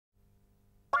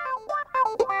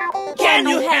Can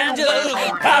you handle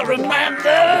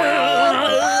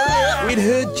Coromandel? We'd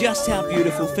heard just how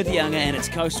beautiful Whitianga and its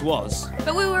coast was.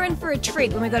 But we were in for a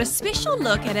treat when we got a special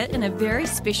look at it in a very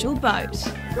special boat.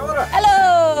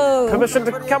 Hello! Permission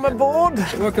to come aboard?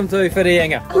 Welcome to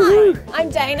Whitianga. Hi, I'm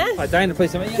Dana. Hi Dana,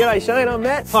 pleased to meet you. G'day Shane, I'm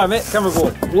Matt. Hi Matt, come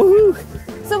aboard.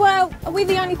 Woohoo! So, are we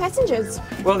the only passengers?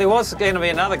 Well, there was going to be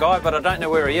another guy, but I don't know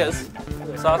where he is.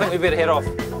 So I think we better head off.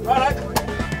 Righto.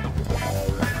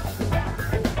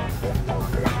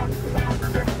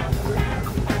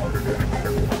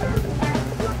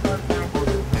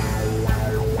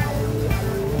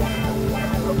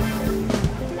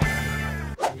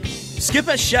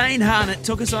 Skipper Shane Harnett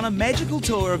took us on a magical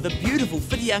tour of the beautiful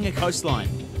Whitianga coastline.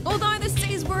 Although the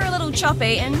seas were a little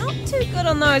choppy and not too good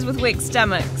on those with weak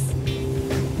stomachs.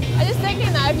 I just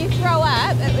thinking though, if you throw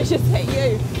up, it would just hit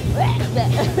you.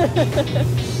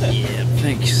 Yeah,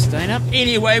 thanks, Dana.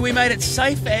 Anyway, we made it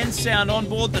safe and sound on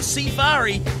board the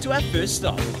Safari to our first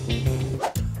stop.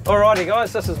 Alrighty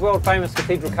guys, this is world famous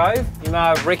Cathedral Cove. You may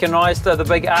have recognised the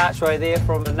big archway there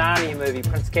from the Narnia movie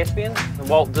Prince Caspian. And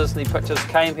Walt Disney Pictures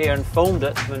came here and filmed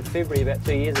it in February about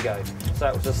 2 years ago. So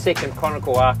it was the second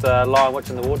chronicle after Lion,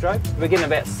 Witch and the Wardrobe. We're getting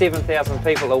about 7,000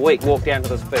 people a week walk down to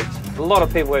this beach. A lot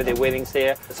of people have their weddings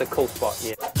here. It's a cool spot,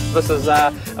 yeah. This is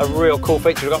a real cool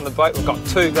feature we've got on the boat. We've got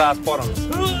 2 glass bottoms.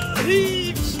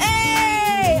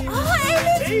 Hey! Oh,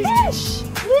 and there's fish!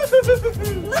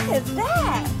 Look at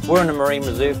that! We're in a marine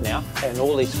reserve now, and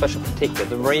all these fish are protected.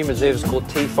 The marine reserve is called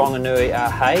Te Whanganui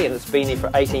Ahei, and it's been here for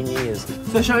 18 years.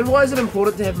 So Shane, why is it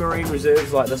important to have marine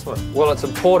reserves like this one? Well, it's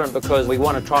important because we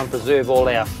want to try and preserve all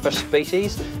our fish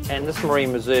species, and this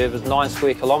marine reserve is 9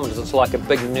 square kilometres. It's like a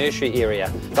big nursery area.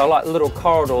 They're like little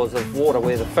corridors of water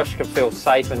where the fish can feel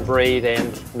safe and breathe,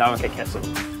 and no one can catch them.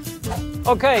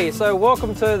 Okay, so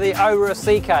welcome to the Ora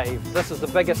Sea Cave. This is the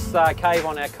biggest cave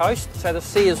on our coast. So the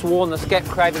sea has worn this gap,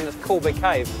 creating this cool big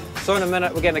cave. So in a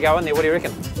minute we're going to go in there. What do you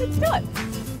reckon? Let's do it.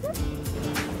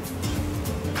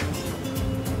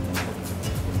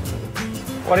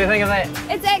 What do you think of that?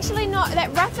 It's actually not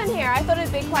that rough in here. I thought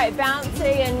it'd be quite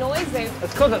bouncy and noisy.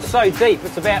 It's because it's so deep.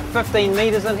 It's about 15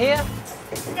 metres in here.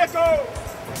 Let's go!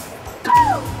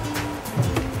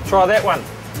 Try that one.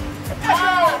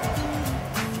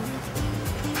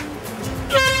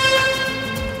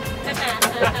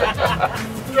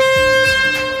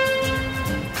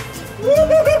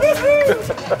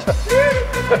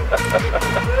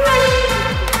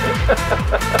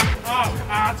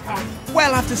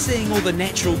 Well, after seeing all the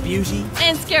natural beauty,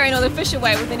 And scaring all the fish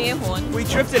away with an air horn. we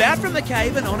drifted out from the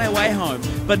cave and on our way home.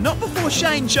 But not before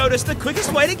Shane showed us the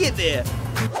quickest way to get there.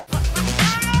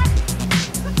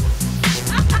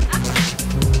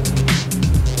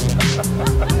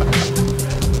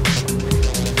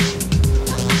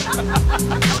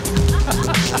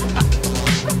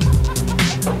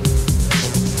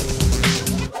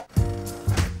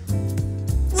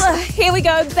 Here we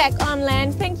go, back on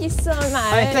land. Thank you so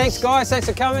much. Hey, thanks guys. Thanks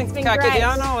for coming. It's been Ka great. kite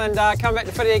ano, and come back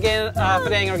to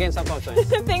Whitianga again sometime soon.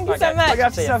 Thank you so Okay. much. Look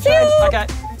after See ya. yourself, Shane. Okay.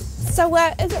 So,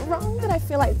 is it wrong that I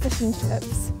feel like fish and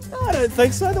chips? I don't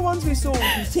think so. The ones we saw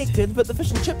were protected, but the fish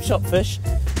and chip shop fish,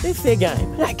 they're fair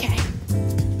game. Okay.